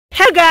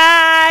Hey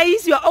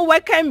guys, you're all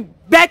welcome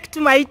back to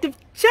my YouTube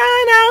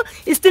channel.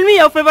 It's still me,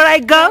 your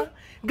favorite girl,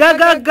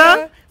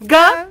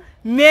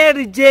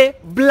 Mary J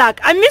Black.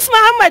 And Miss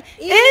Muhammad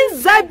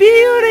is the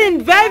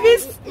building,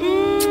 babies.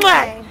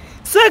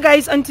 So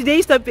guys, on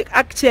today's topic,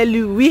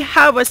 actually we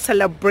have a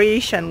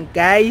celebration,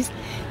 guys.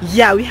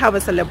 Yeah, we have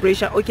a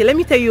celebration. Okay, let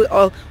me tell you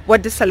all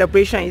what the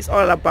celebration is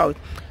all about.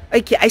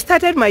 Okay, I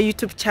started my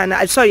YouTube channel.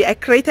 I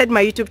created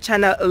my YouTube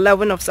channel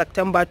 11th of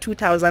September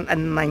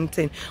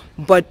 2019,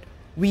 but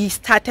we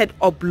started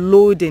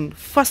uploading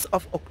 1st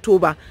of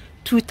October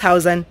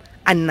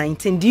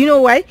 2019. Do you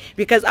know why?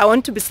 Because I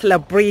want to be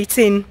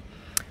celebrating.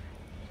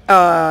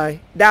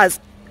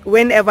 That's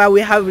whenever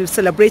we're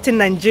celebrating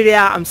Nigeria,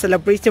 I'm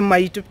celebrating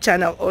my YouTube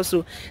channel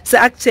also. So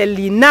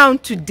actually now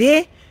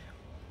today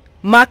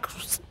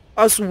marks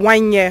us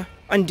 1 year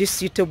on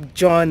this YouTube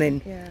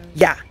journey.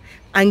 Yeah.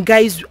 And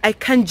guys, I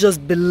can't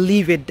just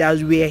believe it that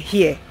we're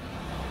here.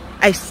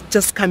 I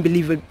just can't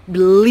believe it.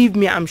 Believe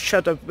me, I'm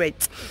short of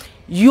words.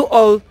 You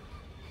all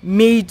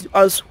made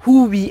us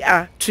who we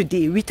are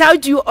today.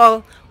 Without you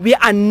all, we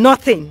are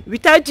nothing.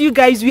 Without you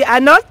guys, we are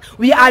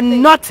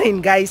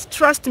nothing, guys.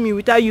 Trust me,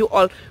 without you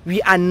all,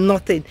 we are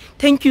nothing.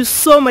 Thank you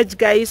so much,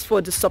 guys, for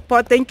the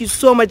support. Thank you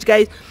so much,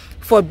 guys,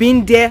 for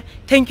being there.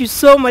 Thank you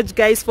so much,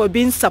 guys, for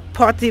being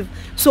supportive.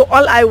 So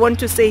all I want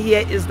to say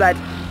here is that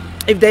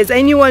if there's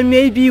anyone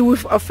maybe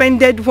we've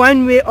offended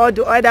one way or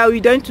the other,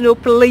 we don't know,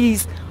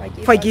 please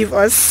forgive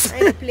us.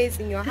 Find a place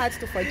in your heart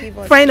to forgive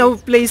us. Find a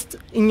place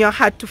in your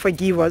heart to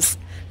forgive us.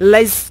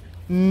 Let's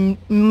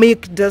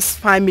make this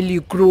family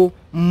grow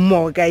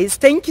more, guys.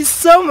 Thank you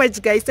so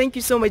much, guys. Thank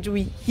you so much.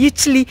 We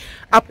hugely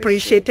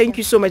appreciate. Thank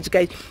you so much,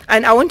 guys.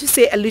 And I want to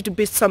say a little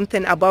bit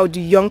something about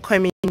the young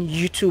coming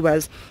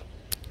YouTubers.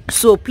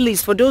 So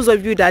please, for those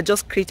of you that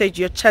just created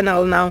your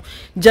channel now,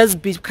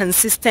 just be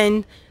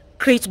consistent.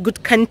 Create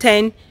good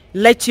content.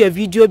 Let your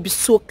video be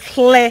so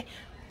clear.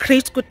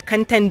 Create good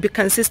content, be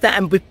consistent,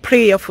 and be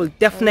prayerful.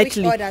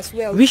 Definitely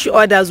wish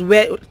others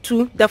well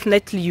too.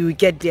 Definitely you will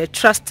get there,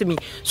 trust me.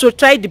 So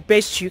try the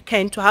best you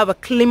can to have a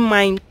clean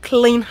mind,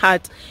 clean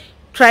heart.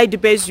 Try the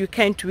best you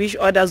can to wish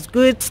others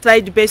good.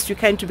 Try the best you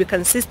can to be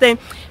consistent.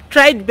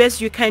 Try the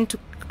best you can to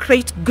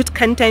create good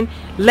content.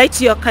 Let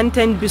your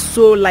content be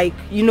so, like,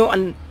 you know,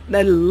 on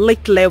the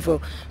late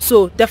level.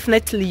 So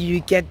definitely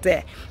you get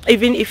there.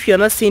 Even if you're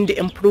not seeing the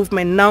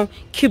improvement now,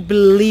 keep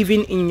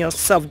believing in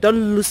yourself.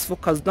 Don't lose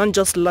focus. Don't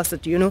just lose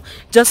it, you know.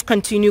 Just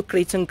continue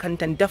creating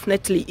content.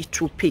 Definitely it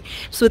will pay.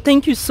 So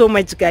thank you so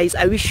much, guys.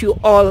 I wish you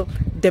all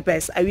the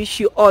best. I wish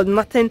you all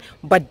nothing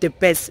but the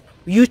best.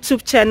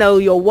 YouTube channel,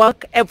 your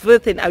work,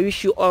 everything, I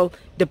wish you all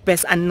the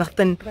best and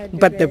nothing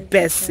but the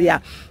best.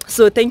 Yeah.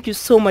 So thank you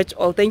so much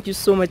all. Thank you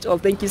so much all.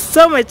 Thank you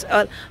so much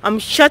all. I'm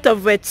short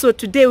of it. So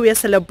today we are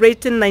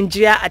celebrating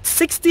Nigeria at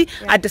 60.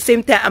 At the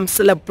same time, I'm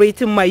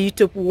celebrating my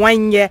YouTube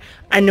 1 year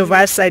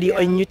anniversary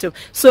on YouTube.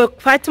 So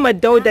Fatima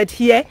Daudat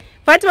here.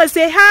 Fatima,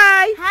 say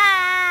hi.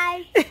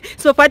 Hi.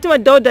 So Fatima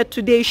Daudat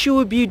today, she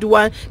will be the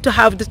one to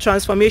have the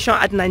transformation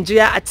at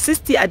Nigeria at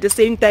 60, at the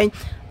same time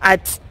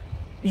at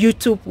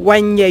YouTube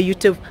 1 year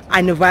YouTube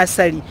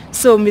anniversary.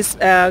 So Miss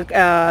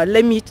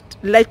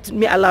let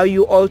me allow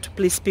you all to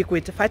please speak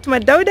with Fatima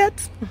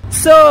Daudat.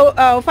 So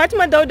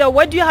Fatima Daudat,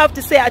 what do you have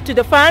to say to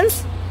the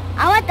fans?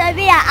 I want to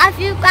be an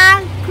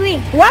African queen.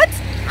 What?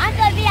 I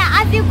want to be an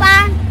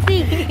African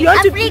queen. You want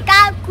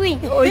African queen.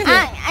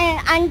 Okay.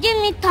 And give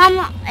me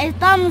a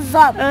thumbs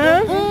up.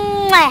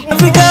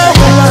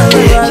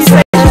 She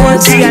said she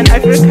wants to be an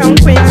African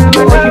queen.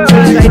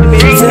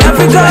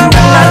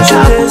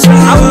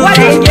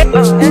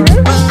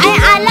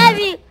 I love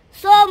you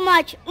so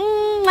much.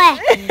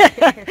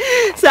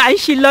 So, and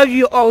she loves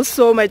you all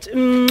so much.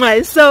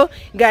 So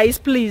guys,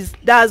 please,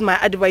 that's my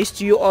advice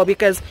to you all,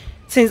 because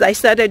since I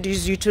started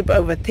this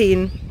YouTube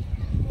thing,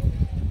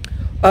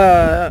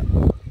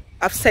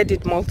 I've said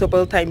it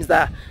multiple times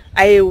that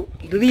I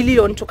really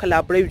want to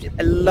collaborate with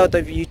a lot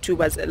of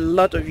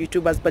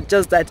YouTubers, but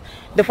just that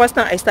the first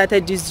time I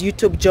started this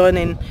YouTube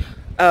journey,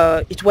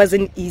 it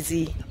wasn't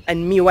easy.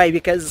 And me, why?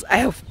 Because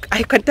I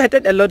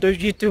contacted a lot of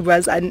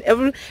YouTubers, and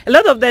a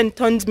lot of them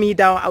turned me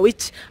down,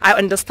 which I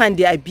understand.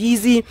 They are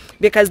busy,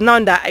 because now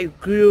that I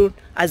grew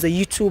as a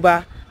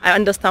YouTuber, I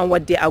understand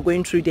what they are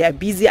going through. They are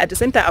busy. At the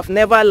same time, I've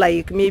never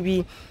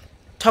maybe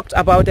talked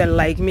about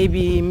it,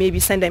 maybe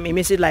send them a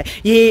message like,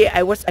 yeah,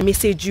 I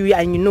message you,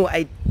 and you know,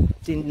 I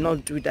did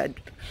not do that.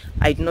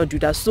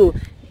 So,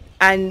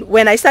 and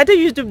when I started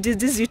YouTube,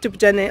 this YouTube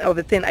channel of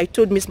the thing, I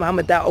told Miss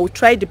Muhammad that I will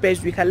try the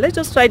best we can. Let's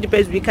just try the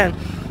best we can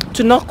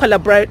to not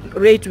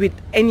collaborate with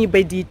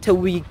anybody till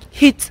we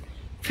hit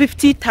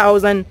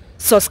 50,000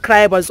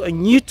 subscribers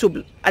on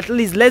YouTube. At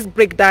least let's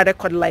break that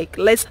record.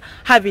 Let's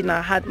have in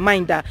our heart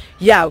mind that,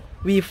 yeah,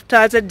 we've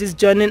started this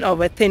journey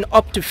of a thing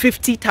up to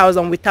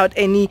 50,000 without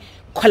any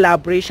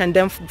collaboration.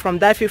 Then from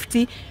that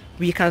 50,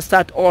 we can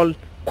start all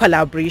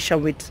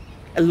collaboration with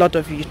a lot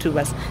of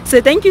YouTubers.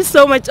 So thank you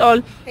so much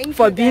all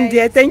for being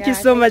there. Thank you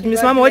so much.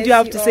 Miss Mama, what do you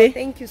have to say?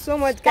 Thank you so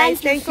much,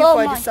 guys. Thank you so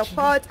for much. the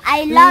support.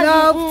 I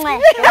love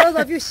you. For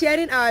those of you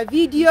sharing our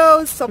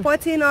videos,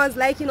 supporting us,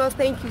 liking us,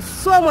 thank you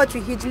so much.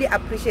 We hugely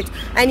appreciate it.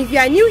 And if you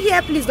are new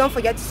here, please don't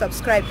forget to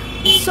subscribe.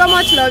 We so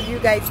much love you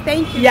guys.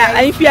 Thank you. Yeah, guys.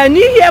 and if you are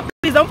new here,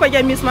 please don't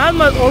forget Miss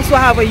Mama also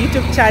have a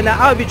YouTube channel.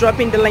 I'll be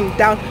dropping the link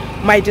down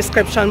my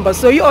description box.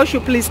 So you all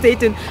should please stay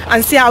tuned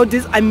and see how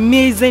this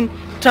amazing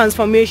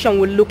transformation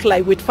will look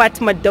like with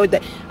Fatima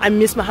Dauda and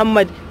Miss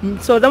Muhammad.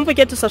 So don't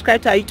forget to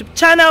subscribe to our YouTube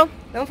channel.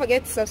 Don't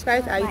forget to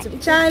subscribe to our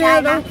YouTube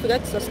channel. Don't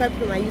forget to subscribe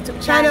to my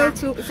YouTube channel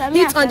too.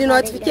 Hit on the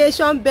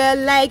notification bell,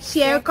 like,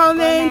 share,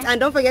 comment, and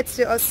don't forget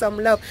to show us some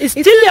love. It's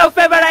still your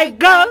favorite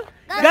girl.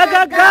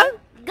 Go.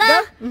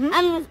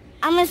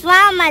 I'm Miss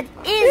Muhammad.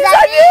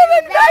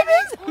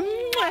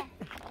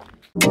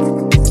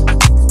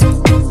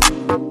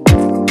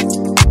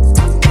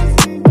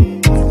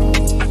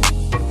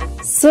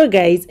 So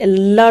guys, a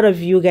lot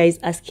of you guys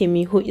asking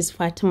me who is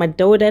Fatima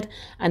Daudat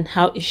and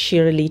how is she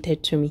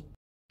related to me.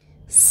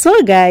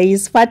 So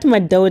guys, Fatima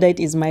Daudat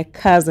is my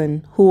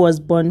cousin who was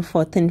born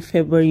 14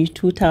 February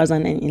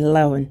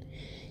 2011.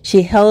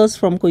 She hails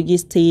from Kogi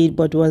State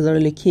but was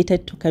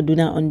relocated to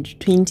Kaduna on the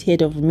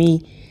 20th of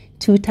May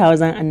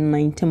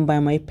 2019 by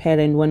my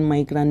parent when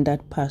my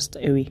granddad passed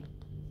away.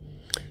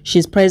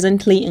 She's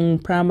presently in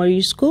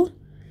primary school.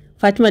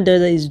 Fatima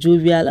Dauda is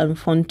jovial and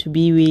fun to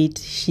be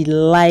with. She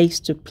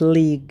likes to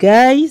play,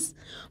 guys.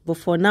 But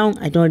for now,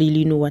 I don't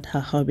really know what her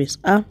hobbies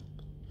are.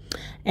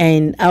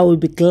 And I will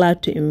be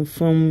glad to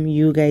inform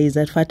you guys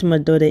that Fatima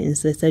Dauda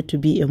insisted to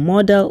be a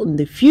model in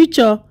the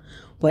future.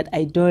 But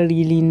I don't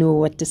really know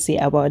what to say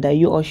about that.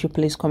 You all should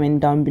please comment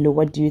down below.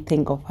 What do you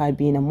think of her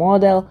being a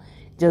model?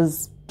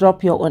 Just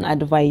drop your own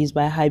advice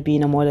by her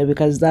being a model,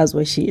 because that's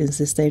what she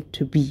insisted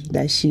to be,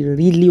 that she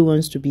really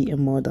wants to be a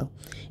model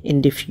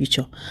in the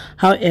future.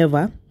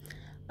 However,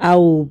 I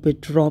will be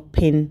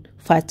dropping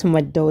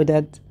Fatima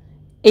Daudat's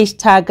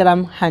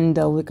Instagram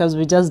handle because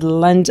we just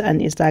launched an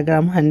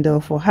Instagram handle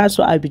for her,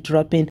 so I'll be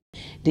dropping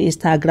the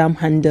Instagram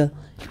handle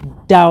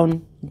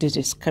down the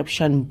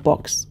description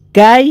box,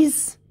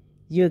 guys.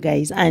 You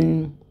guys,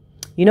 and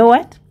you know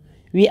what,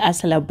 we are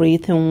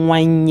celebrating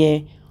 1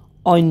 year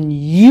on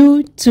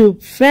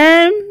YouTube,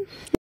 fam.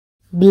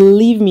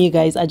 Believe me,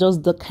 guys, I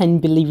just can't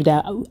believe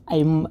that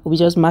we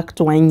just marked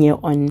 1 year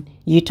on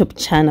YouTube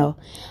channel.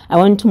 I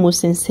want to most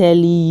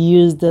sincerely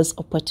use this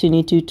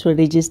opportunity to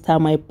register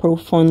my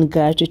profound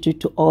gratitude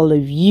to all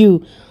of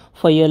you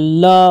for your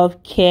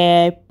love,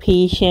 care,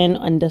 patience,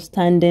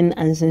 understanding,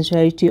 and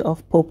sincerity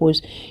of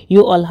purpose.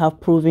 You all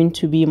have proven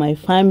to be my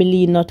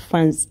family, not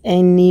fans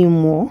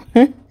anymore.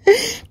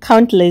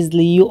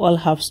 Countlessly, you all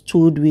have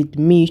stood with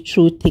me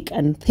through thick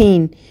and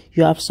thin.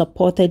 You have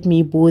supported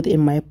me both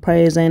in my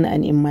present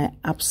and in my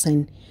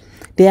absence.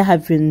 There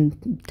have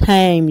been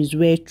times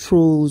where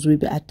trolls will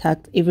be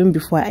attacked even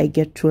before I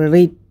get to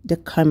read the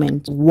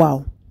comments.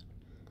 Wow.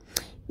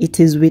 It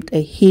is with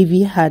a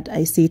heavy heart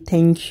I say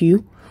thank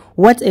you.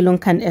 What alone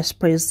can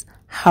express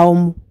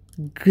how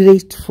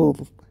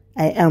grateful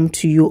I am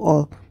to you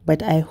all.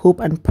 But I hope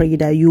and pray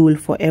that you will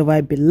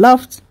forever be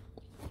loved.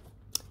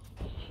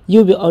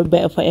 You will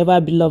all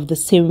forever be loved the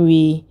same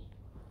way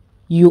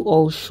you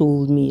all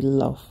showed me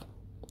love.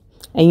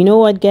 And you know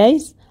what,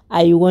 guys?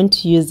 I want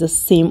to use the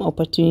same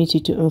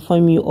opportunity to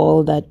inform you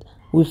all that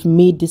we've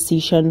made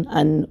decision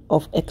and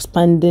of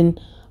expanding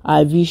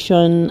our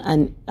vision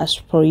and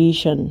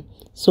aspiration.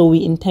 So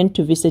we intend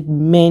to visit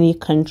many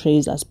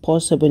countries as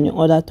possible. In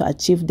order to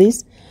achieve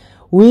this,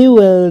 we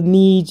will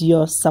need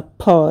your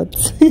support.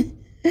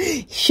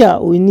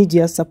 Sure, we need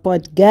your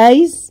support,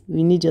 guys.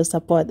 We need your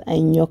support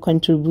and your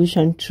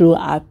contribution through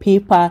our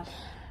PayPal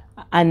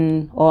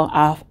and or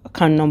our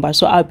account number.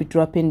 So I'll be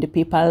dropping the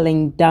PayPal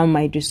link down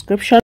my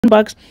description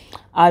box.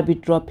 I'll be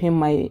dropping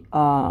my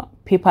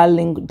PayPal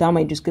link down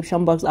my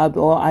description box.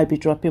 I'll be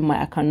dropping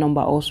my account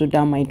number also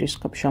down my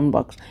description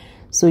box.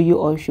 So you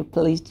all should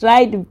please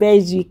try the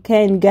best you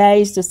can,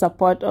 guys, to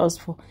support us.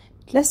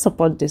 Let's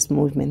support this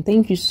movement.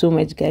 Thank you so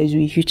much, guys.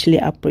 We hugely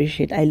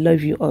appreciate. I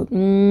love you all.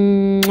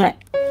 Mwah.